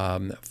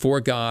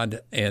for God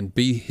and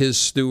be His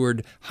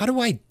steward. How do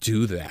I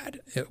do that?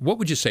 What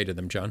would you say to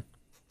them, John?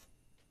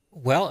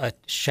 Well, a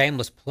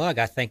shameless plug,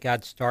 I think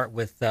I'd start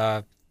with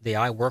the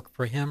I Work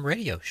for Him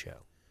radio show.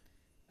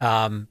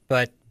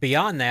 But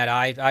beyond that,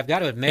 I've got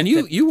to admit, and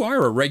you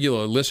are a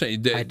regular listener.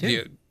 I do.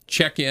 You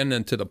check in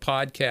into the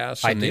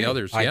podcasts and the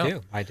others. I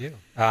do.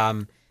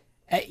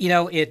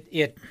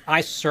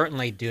 I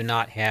certainly do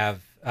not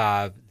have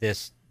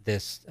this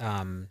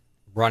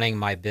running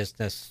my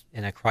business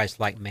in a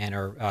Christ-like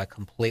manner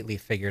completely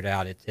figured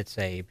out. It's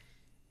a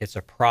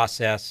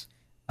process.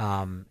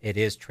 It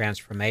is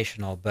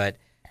transformational, but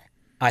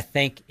I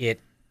think it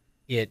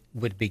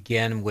would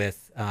begin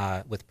with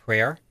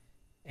prayer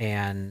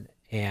and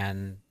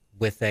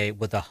with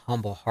a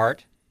humble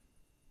heart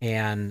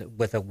and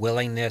with a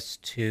willingness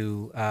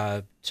to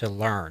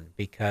learn,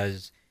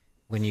 because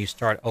when you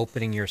start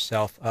opening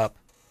yourself up,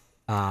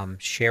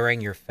 sharing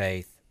your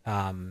faith,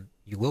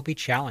 you will be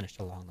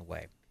challenged along the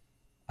way.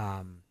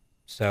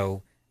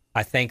 So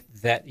I think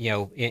that,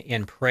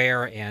 in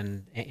prayer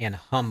and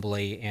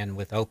humbly and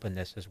with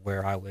openness is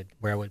where I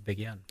would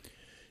begin.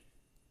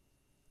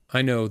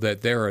 I know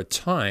that there are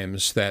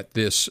times that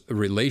this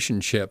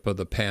relationship of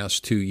the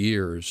past 2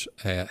 years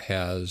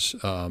has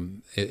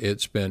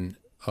it's been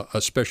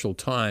a special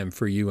time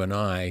for you and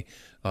I.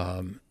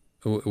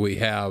 We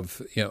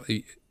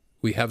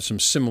have some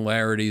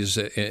similarities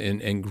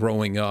in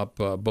growing up,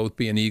 both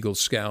being Eagle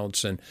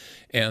Scouts, and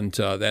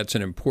that's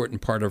an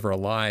important part of our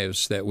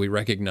lives that we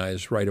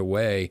recognize right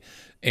away.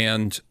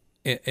 And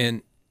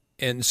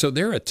so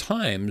there are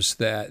times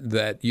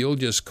that you'll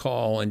just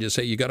call and just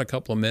say, you got a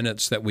couple of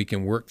minutes that we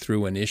can work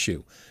through an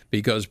issue,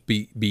 because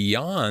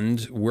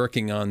beyond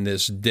working on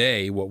this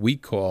day, what we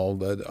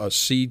call a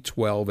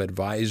C12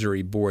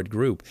 advisory board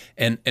group,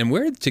 and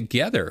we're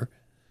together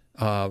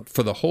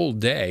for the whole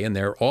day, and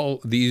they're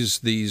all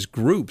these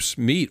groups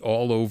meet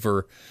all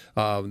over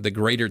the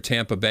greater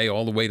Tampa Bay,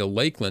 all the way to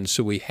Lakeland.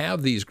 So we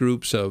have these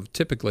groups of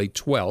typically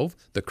 12,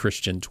 the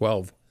Christian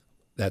 12.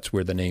 That's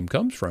where the name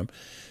comes from.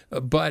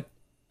 But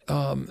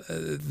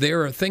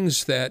there are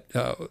things that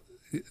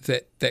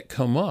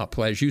come up,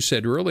 as you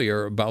said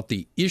earlier, about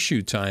the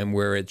issue time,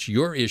 where it's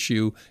your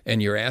issue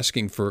and you're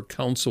asking for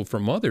counsel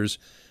from others.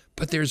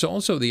 But there's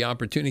also the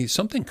opportunity,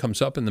 something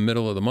comes up in the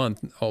middle of the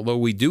month, although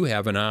we do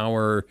have an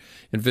hour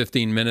and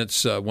 15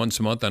 minutes once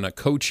a month on a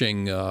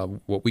coaching,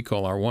 what we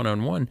call our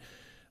one-on-one.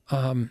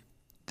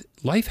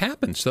 Life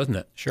happens, doesn't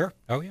it? Sure.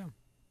 Oh, yeah.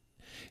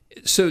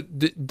 So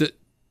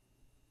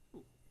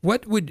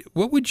what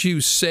would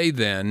you say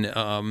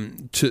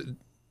then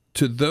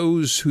to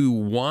those who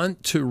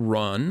want to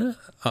run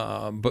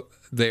but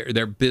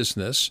their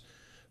business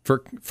for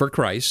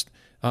Christ?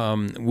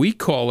 We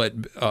call it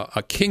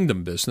a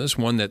kingdom business,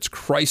 one that's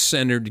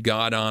Christ-centered,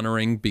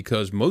 God-honoring,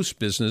 because most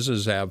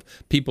businesses have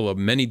people of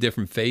many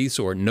different faiths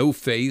or no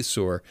faiths,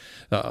 or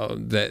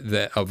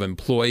that of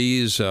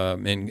employees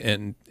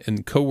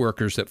and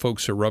coworkers that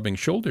folks are rubbing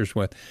shoulders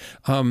with.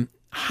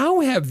 How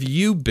have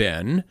you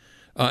been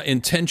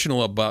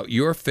intentional about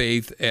your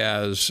faith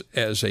as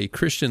a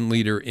Christian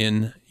leader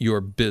in your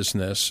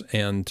business,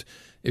 and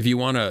if you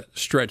want to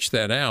stretch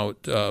that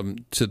out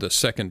to the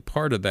second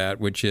part of that,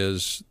 which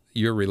is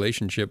your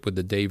relationship with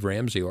the Dave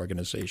Ramsey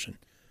organization.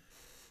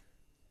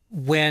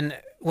 When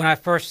I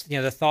first,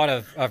 the thought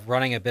of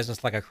running a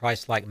business like a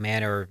Christ-like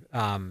manner,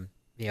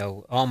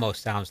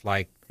 almost sounds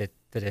like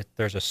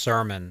there's a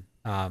sermon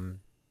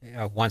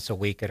once a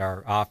week at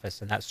our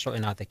office, and that's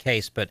certainly not the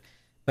case. But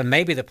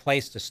maybe the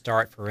place to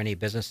start for any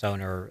business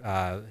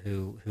owner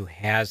who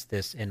has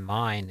this in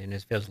mind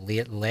and feels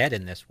led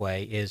in this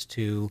way is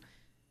to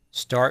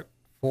start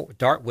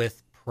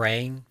with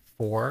praying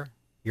for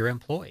your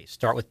employees.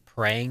 Start with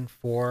praying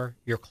for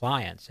your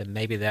clients, and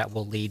maybe that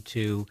will lead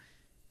to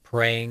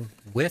praying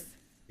with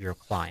your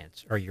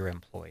clients or your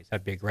employees.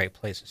 That'd be a great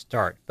place to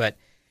start. But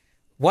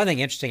one thing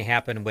interesting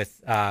happened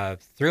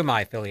through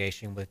my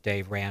affiliation with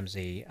Dave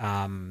Ramsey.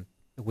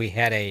 We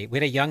had a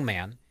young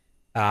man.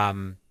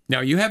 Now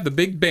you have the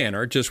big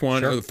banner. Just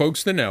want the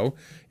folks to know,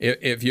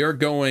 if you're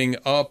going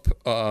up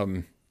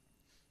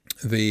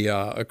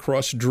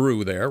across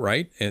Drew there,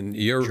 right? And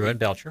you're Drew and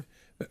Belcher.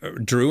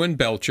 Drew and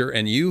Belcher,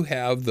 and you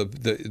have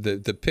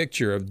the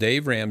picture of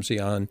Dave Ramsey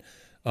on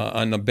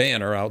the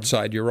banner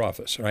outside your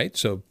office, right?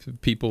 So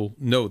people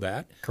know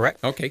that.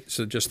 Correct. Okay,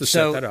 so just to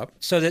set that up.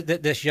 So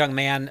this young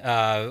man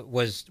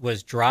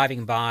was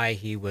driving by.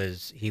 He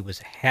was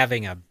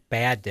having a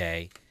bad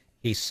day.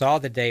 He saw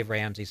the Dave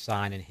Ramsey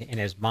sign, and in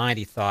his mind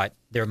he thought,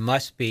 there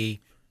must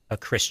be a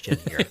Christian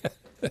here.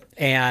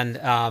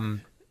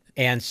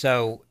 and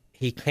so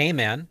he came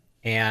in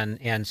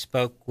and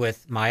spoke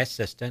with my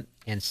assistant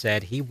and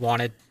said he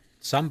wanted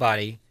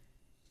somebody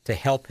to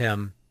help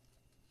him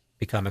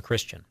become a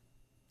Christian.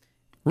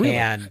 Really?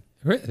 And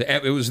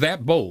it was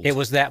that bold. It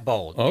was that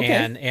bold. Okay.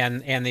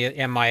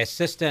 And my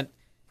assistant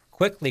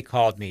quickly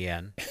called me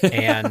in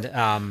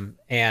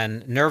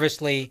and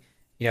nervously,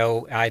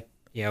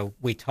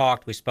 we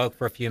talked, we spoke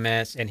for a few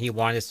minutes, and he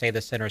wanted to say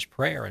the sinner's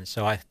prayer. And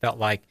so I felt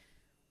like,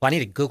 well, I need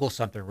to Google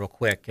something real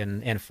quick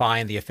and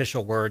find the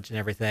official words and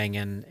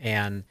everything.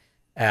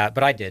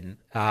 But I didn't.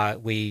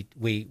 We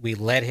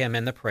led him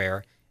in the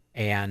prayer,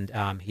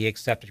 and he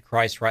accepted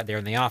Christ right there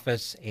in the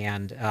office,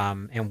 and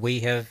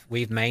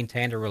we've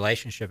maintained a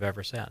relationship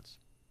ever since.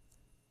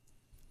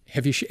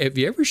 Have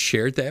you ever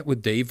shared that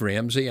with Dave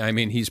Ramsey? I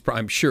mean,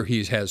 I'm sure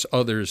he has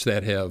others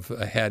that have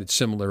had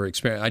similar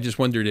experience. I just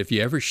wondered if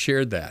you ever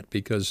shared that,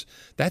 because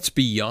that's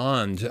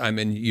beyond. I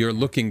mean, you're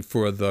looking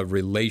for the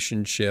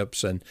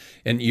relationships, and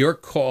you're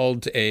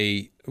called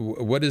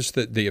what is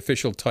the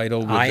official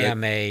title? I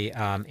am a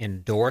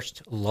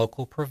endorsed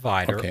local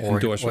provider,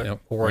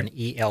 or an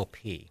ELP.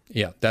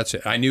 Yeah, that's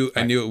it. I knew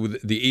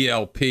it, the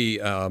ELP,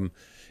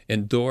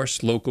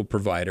 endorsed local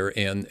provider,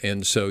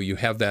 and so you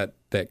have that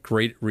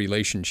great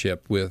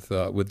relationship with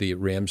the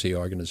Ramsey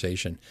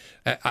organization.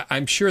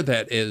 I'm sure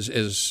that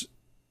as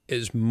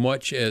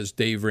much as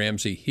Dave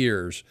Ramsey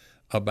hears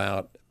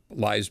about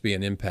lives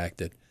being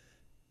impacted,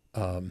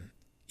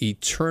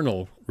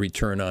 eternal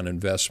return on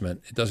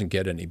investment, it doesn't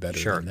get any better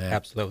than that. Sure,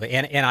 absolutely.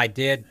 And I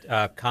did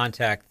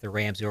contact the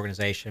Ramsey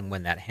organization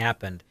when that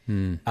happened.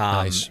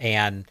 Nice.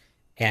 And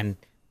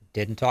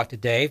didn't talk to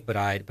Dave, but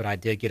I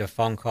did get a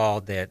phone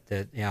call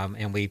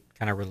and we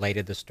kind of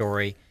related the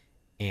story.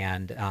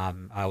 And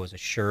I was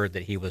assured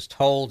that he was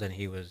told, and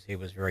he was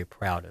very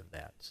proud of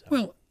that. So.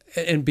 Well,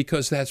 and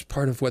because that's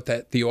part of what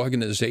the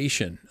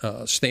organization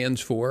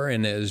stands for,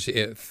 and as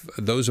if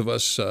those of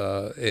us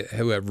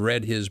who have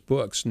read his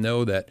books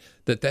know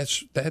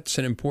that's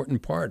an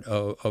important part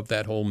of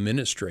that whole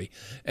ministry,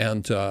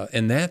 and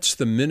that's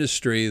the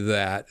ministry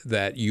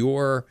that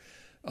you're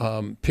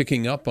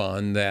picking up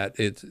on,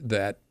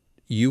 that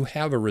you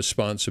have a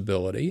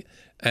responsibility.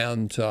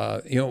 And,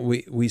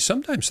 we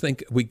sometimes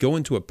think we go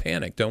into a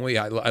panic, don't we?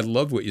 I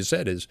love what you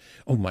said is,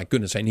 oh, my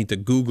goodness, I need to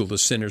Google the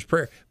sinner's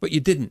prayer. But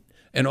you didn't.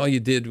 And all you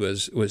did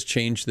was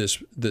change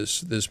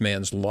this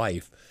man's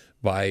life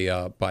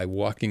by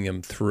walking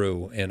him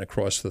through and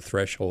across the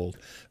threshold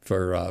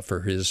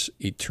for his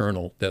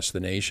eternal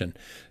destination.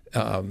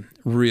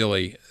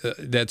 Really,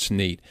 that's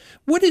neat.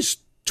 What does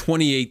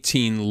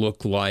 2018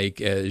 look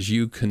like as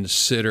you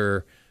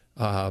consider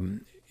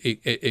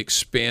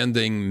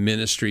expanding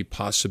ministry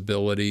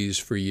possibilities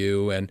for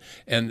you, and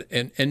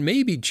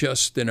maybe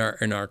just in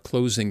our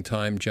closing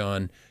time,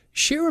 John,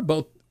 share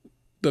about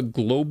the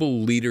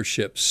Global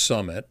Leadership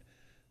Summit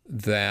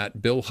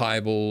that Bill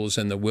Hybels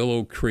and the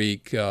Willow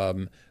Creek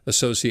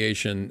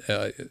Association,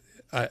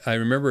 I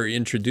remember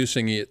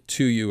introducing it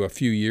to you a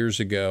few years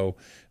ago.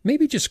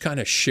 Maybe just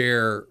kind of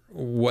share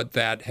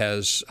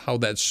how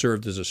that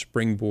served as a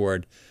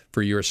springboard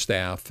for your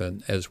staff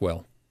and as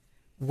well.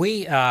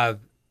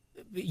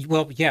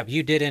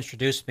 You did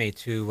introduce me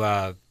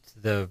to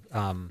the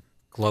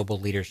Global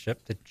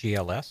Leadership, the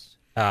GLS,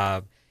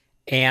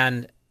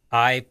 and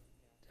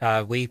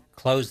we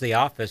closed the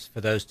office for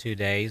those 2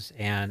 days,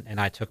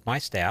 and I took my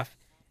staff,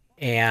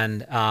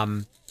 and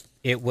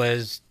it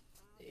was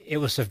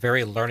a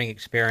very learning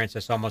experience.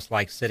 It's almost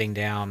like sitting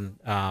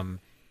down,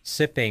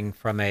 sipping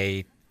from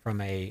a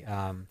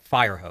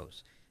fire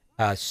hose.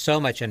 So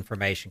much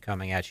information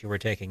coming at you. We're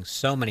taking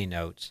so many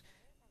notes.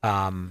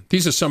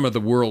 These are some of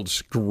the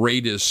world's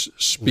greatest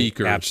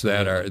speakers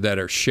that Absolutely.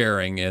 are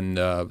sharing in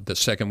the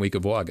second week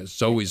of August.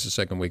 It's always the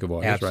second week of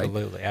August, right?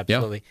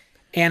 Absolutely.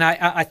 And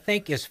I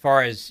think as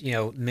far as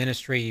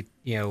ministry,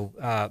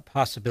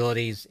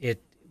 possibilities,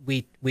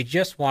 we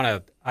just want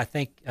to, I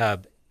think,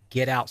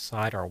 get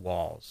outside our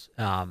walls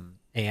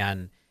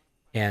and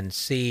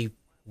see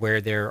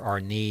where there are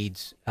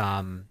needs,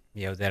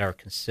 that are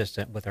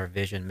consistent with our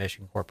vision,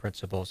 mission, core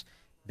principles,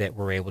 that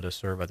we're able to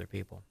serve other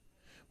people.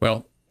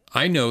 Well,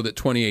 I know that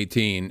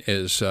 2018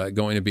 is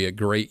going to be a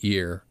great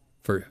year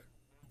for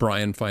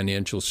Bryan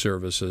Financial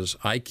Services.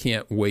 I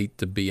can't wait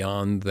to be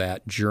on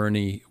that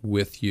journey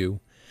with you.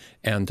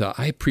 And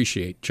I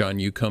appreciate, John,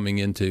 you coming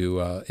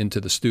into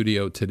the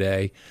studio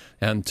today.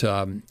 And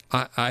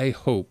I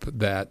hope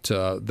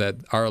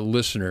that our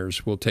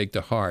listeners will take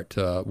to heart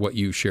what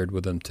you shared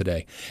with them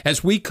today.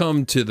 As we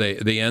come to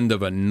the end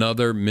of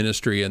another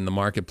Ministry in the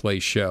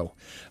Marketplace show,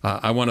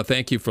 I want to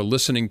thank you for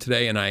listening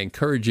today, and I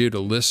encourage you to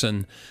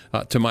listen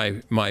to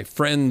my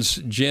friends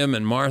Jim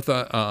and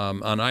Martha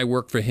on I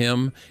Work for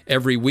Him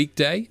every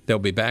weekday. They'll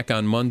be back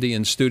on Monday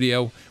in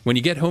studio. When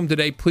you get home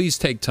today, please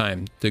take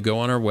time to go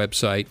on our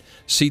website,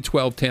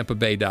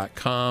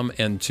 C12TampaBay.com,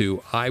 and to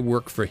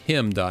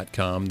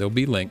iWorkForHim.com. There'll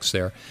be links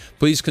there.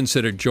 Please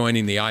consider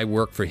joining the I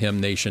Work for Him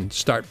Nation.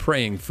 Start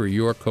praying for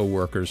your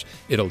coworkers.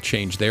 It'll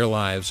change their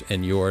lives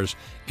and yours.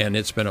 And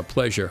it's been a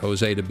pleasure,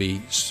 Jose, to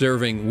be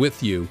serving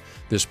with you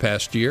this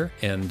past year.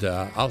 And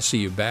I'll see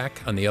you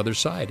back on the other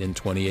side in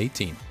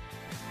 2018.